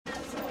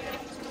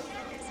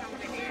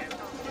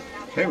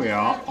Here we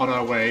are on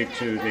our way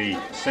to the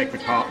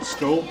Sacred Heart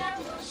School.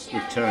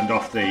 We've turned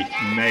off the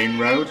main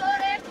road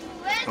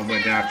and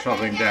we're now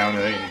travelling down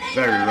a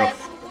very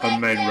rough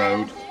unmain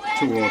road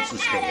towards the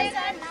school.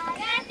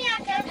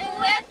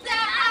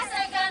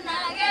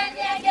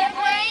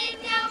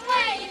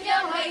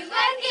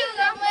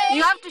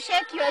 You have to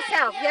shake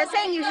yourself. You're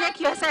saying you shake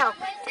yourself.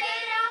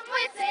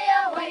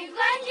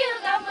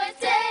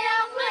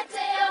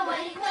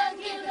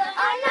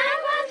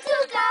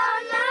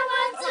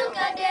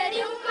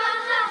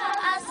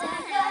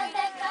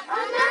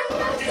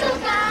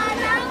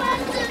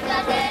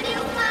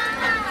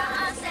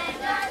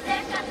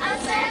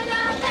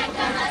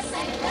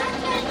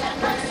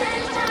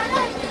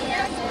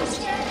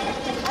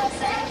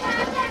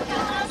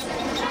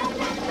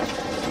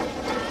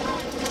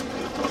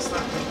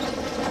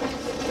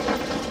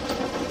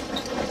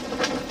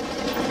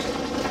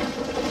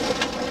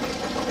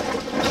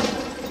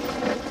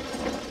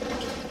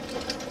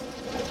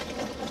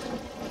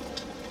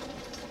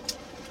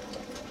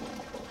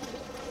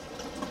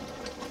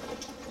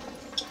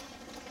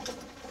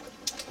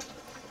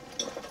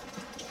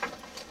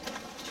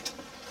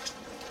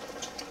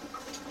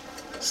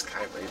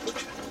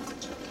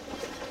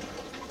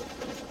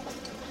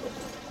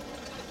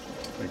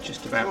 We're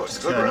just about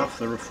to turn off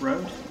the rough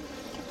road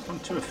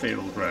onto a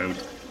field road.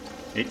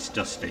 It's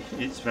dusty,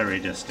 it's very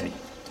dusty.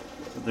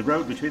 But the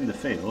road between the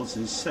fields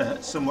is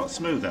somewhat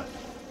smoother.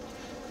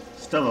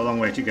 Still a long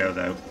way to go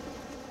though.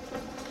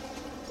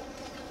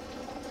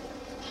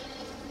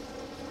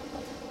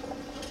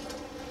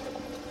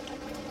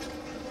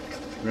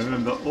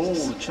 Remember, all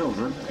the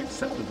children,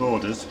 except the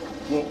boarders,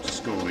 walk to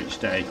school each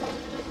day.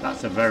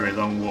 That's a very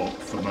long walk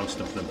for most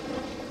of them.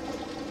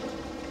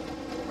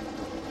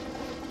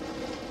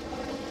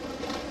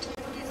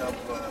 We have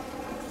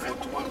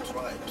 41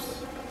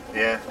 tribes.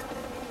 Yeah.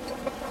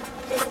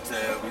 But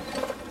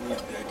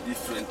with a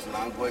different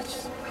language,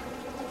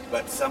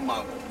 but some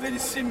are very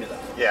similar.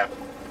 Yeah.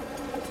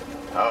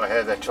 Oh,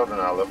 here their children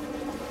are, look.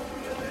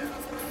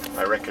 Yeah,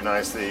 I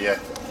recognise the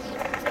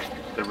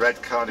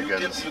red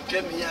cardigans. You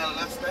came here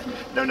last time?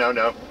 No.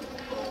 Okay.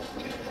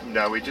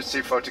 No, we just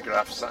see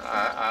photographs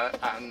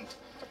and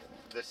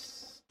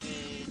this.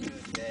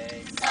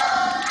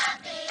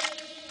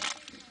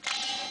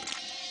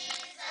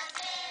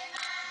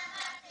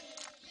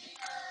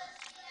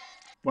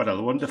 What a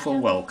wonderful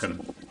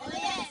welcome.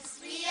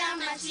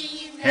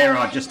 Here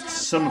are just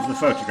some of the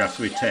photographs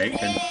we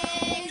take, and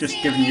just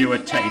giving you a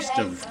taste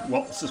of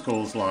what the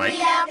school's like.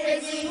 We are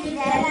praising in the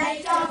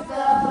light of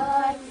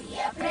God. We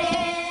are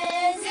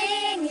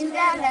praising in the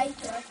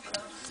light of God.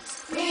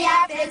 We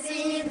are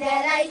praising in the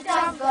light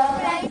of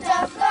God. Light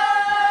of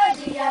God.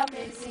 We are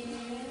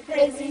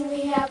praising,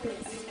 we are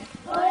praising.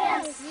 Oh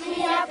yes,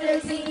 we are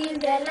praising in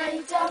the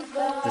light of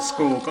God. The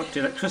school got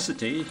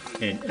electricity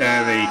in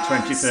early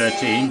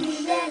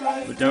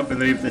 2013, but don't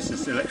believe this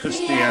is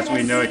electricity as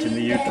we know it in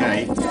the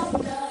UK.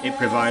 It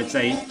provides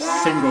a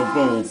single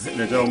bulb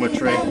in a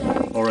dormitory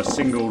or a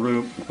single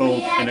room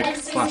bulb in a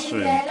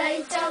classroom.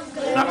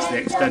 That's the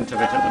extent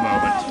of it at the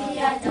moment. We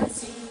are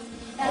dancing,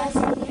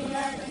 dancing, we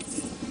are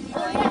dancing.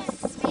 Oh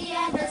yes, we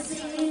are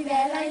dancing in the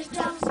light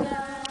of God.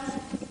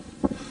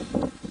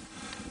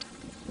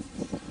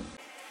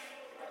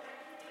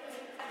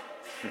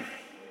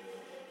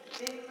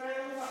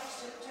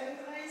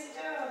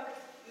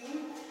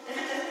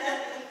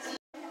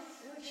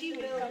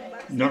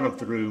 None of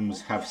the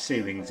rooms have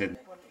ceilings in.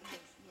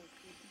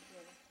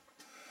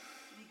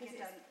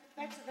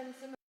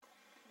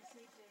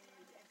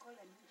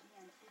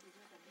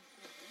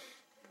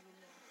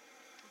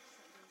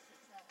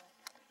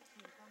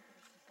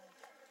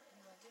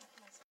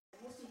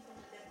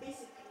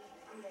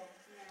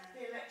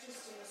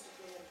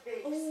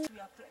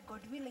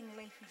 God willing,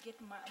 if we get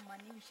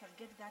money, we shall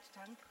get that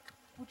tank,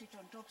 put it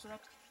on top so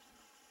that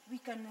we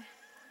can,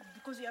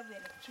 because we have the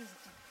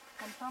electricity,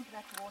 can pump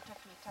that water to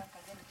a tank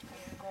and then it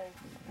can go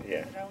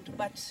around.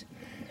 But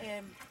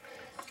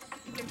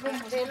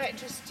the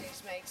electricity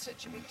makes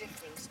such a big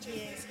difference to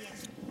yes.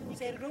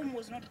 So Rome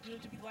was not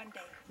built in one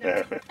day.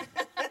 No.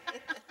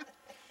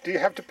 Do you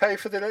have to pay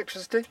for the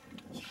electricity?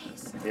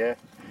 Yes. Yeah.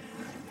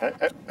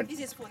 This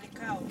is for the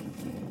cow.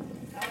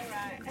 all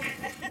right.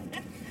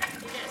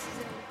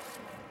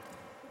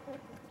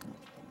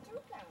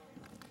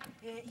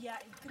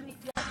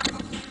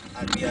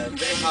 And we are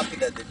very happy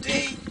that the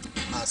day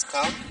has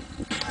come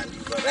and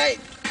you've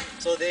arrived.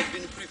 So they've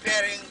been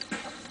preparing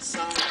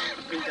some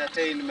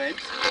entertainment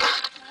to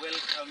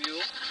welcome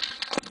you.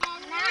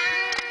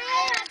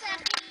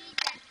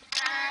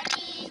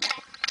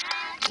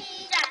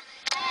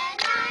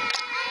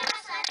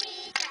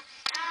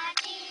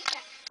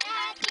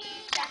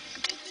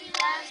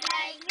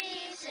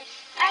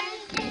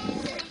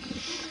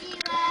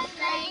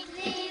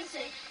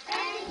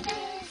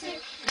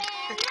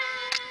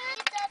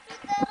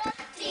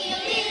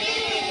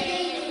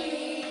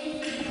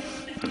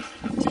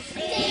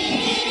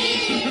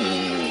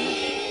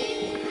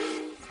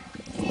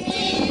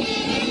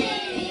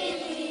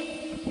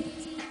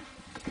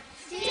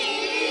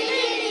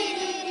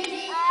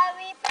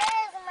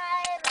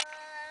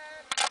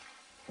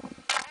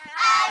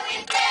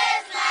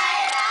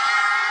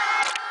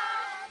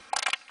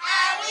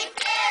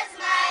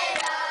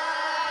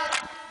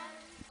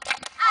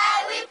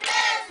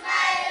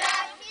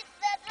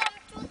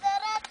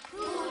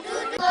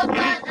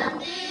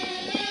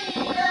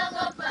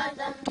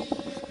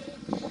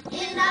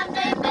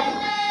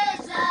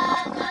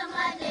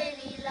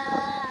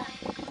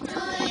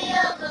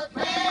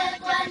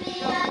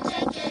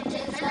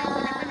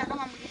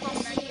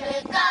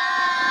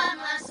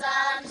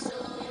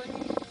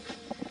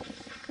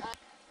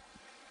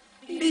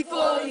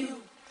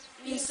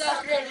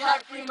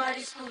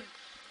 school,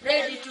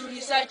 ready to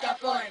recite a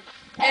poem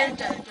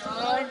entitled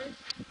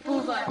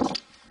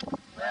Poverty.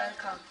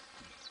 Welcome.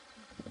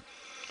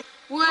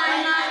 When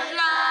I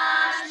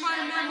flash my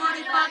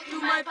memory back to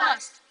my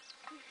past,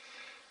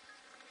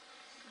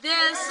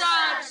 the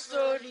sad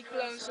story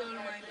clouds all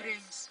my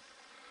brains.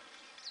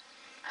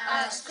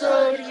 A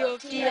story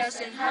of tears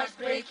and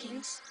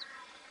heartbreakings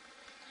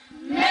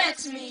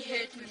makes me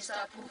hate Mr.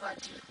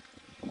 Poverty.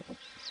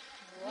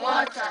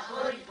 What a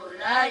horrible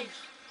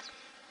life.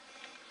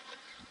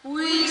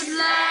 We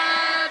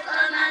slept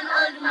on an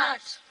old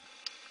mat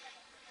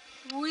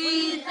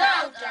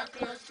without a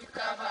cloth to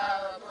cover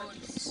our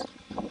bodies.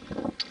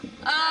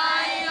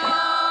 I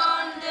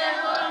yawned the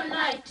whole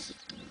night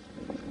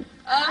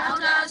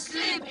after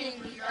sleeping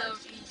without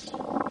eating.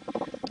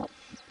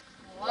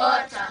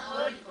 What a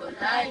horrible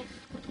life.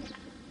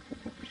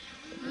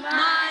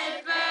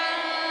 My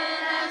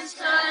parents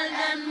toiled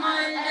and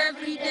moiled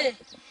every day,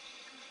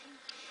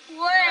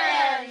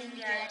 wearing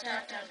their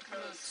tattered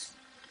clothes,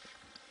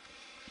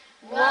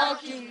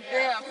 walking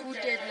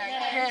barefooted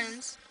like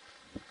hens,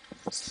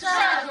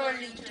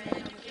 struggling to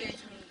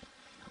educate me.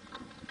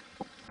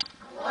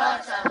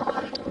 What a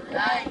horrible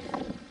life.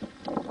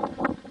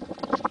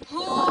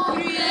 Who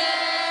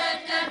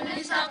created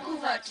Mr.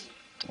 Poverty?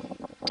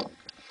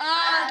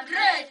 A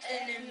great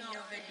enemy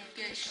of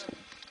education.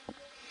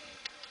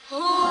 Who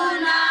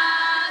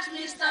nursed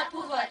Mr.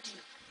 Poverty?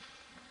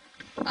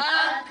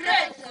 A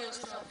great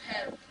thirst of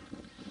help.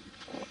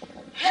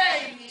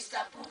 Hey, Mr.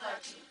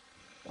 Poverty,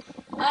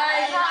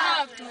 I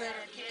have to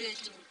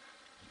eradicate you.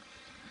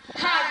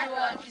 Hard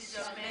work is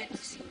your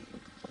medicine.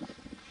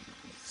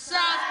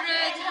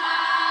 Sacred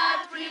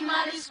Heart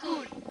Primary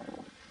School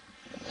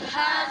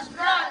has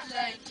brought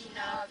light in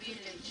our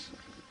village.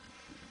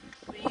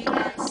 We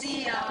can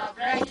see our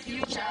bright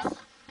future,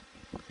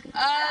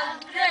 a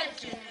great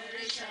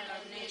generation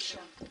of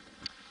nation.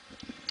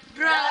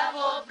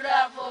 Bravo,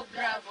 bravo,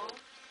 bravo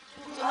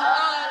to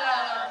all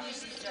our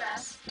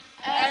visitors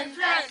and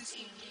friends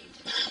indeed.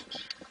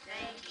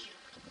 Thank you.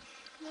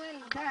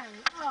 Well done.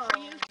 Oh.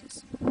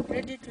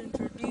 Ready to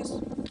introduce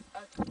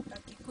a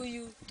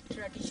Kikuyu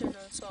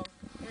traditional song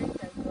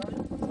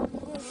entitled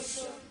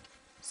Gosho.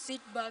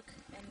 Sit back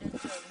and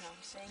enjoy now.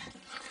 Thank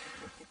you.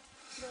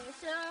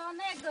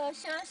 Goshone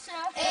goshosho,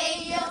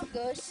 eyo.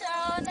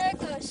 Goshone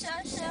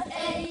goshosho,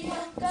 eyo.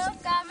 Go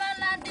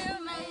kamala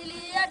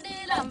dumeli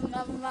adila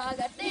mama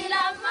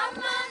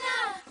na.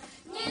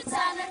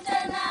 Nyitana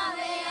tena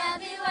we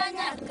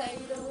adiwanya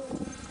kairo.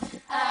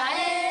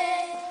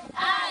 Ae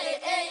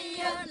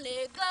eyo.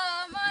 Nego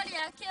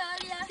moria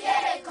kyoria,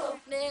 kereko.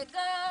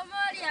 Nego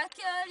moria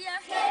kyoria,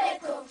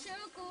 kereko.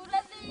 Shukura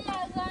diya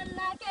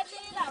gana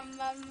kedila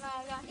mama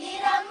ga.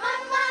 Dila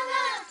mama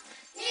ga.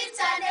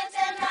 Nyitane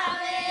tena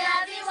we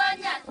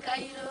adiwanya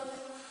kairo.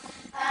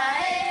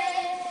 Ae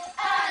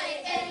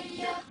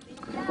eyo.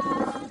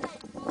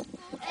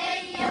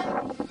 Eyo.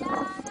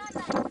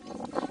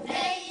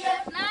 Eyo.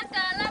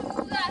 Nakala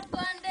muga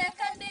konde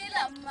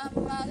kandila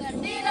mama ga.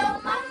 Dila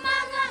mama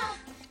ga.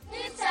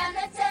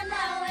 Nyitane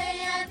tena we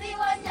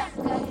adiwanya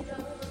kairo.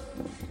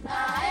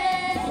 Ae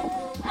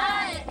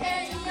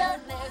eyo.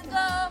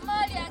 Nego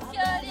moria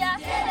kyoria,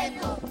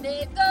 kereko.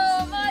 Nego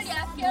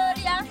moria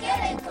kyoria,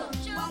 kereko.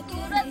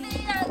 Shukura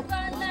diya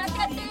gana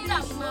kadila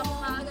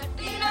mama ga.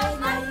 Dila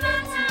mama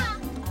ga.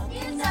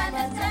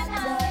 Nyitane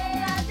tena we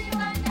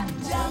adiwanya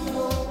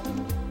kairo.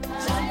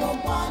 Jambo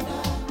bwana,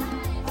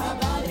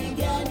 habari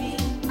gani?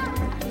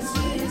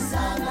 Nzuri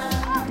sana.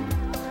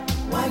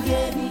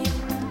 Wageni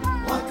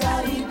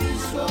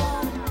wakaribishwa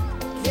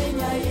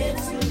Kenya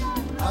yetu,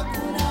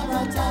 hakuna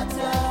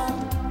matata.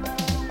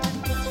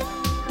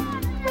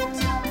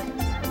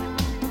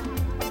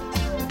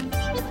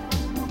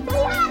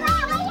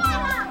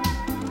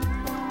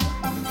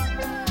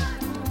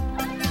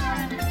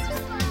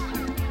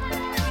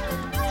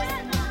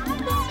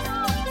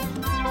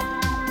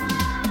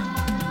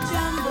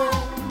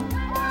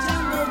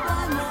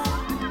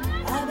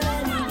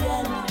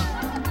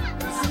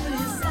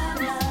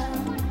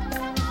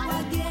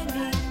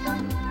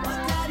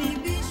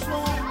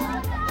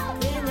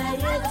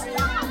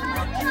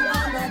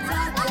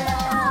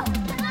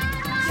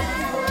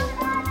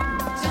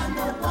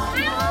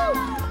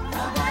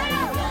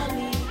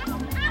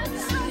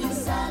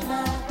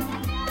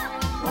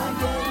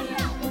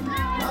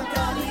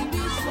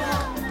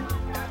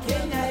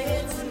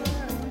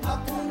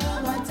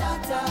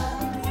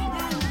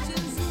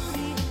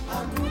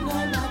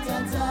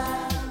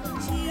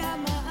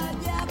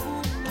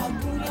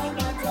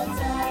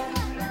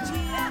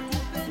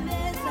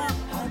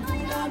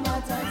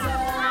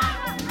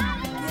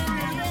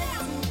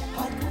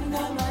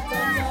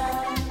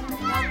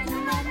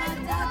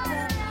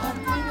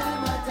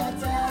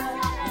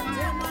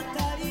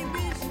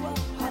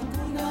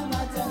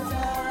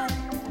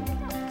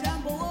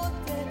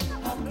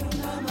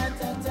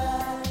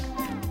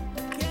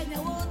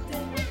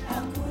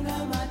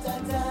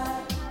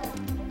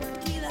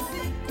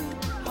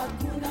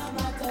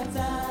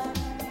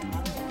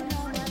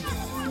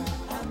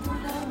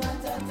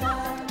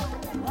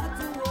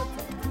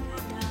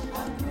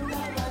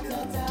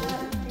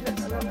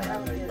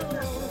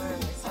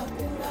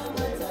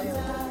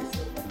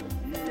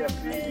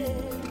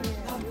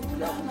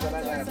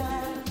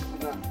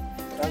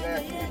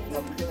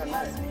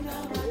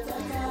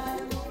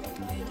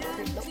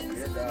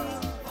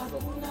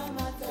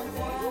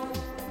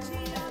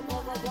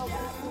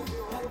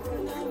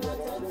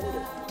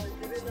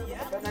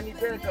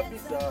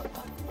 kabisa.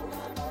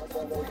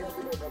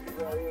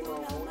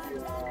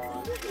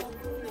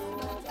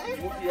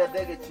 Muti ya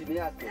ndege chini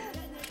yake.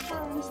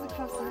 It's the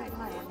cross-eyed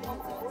one.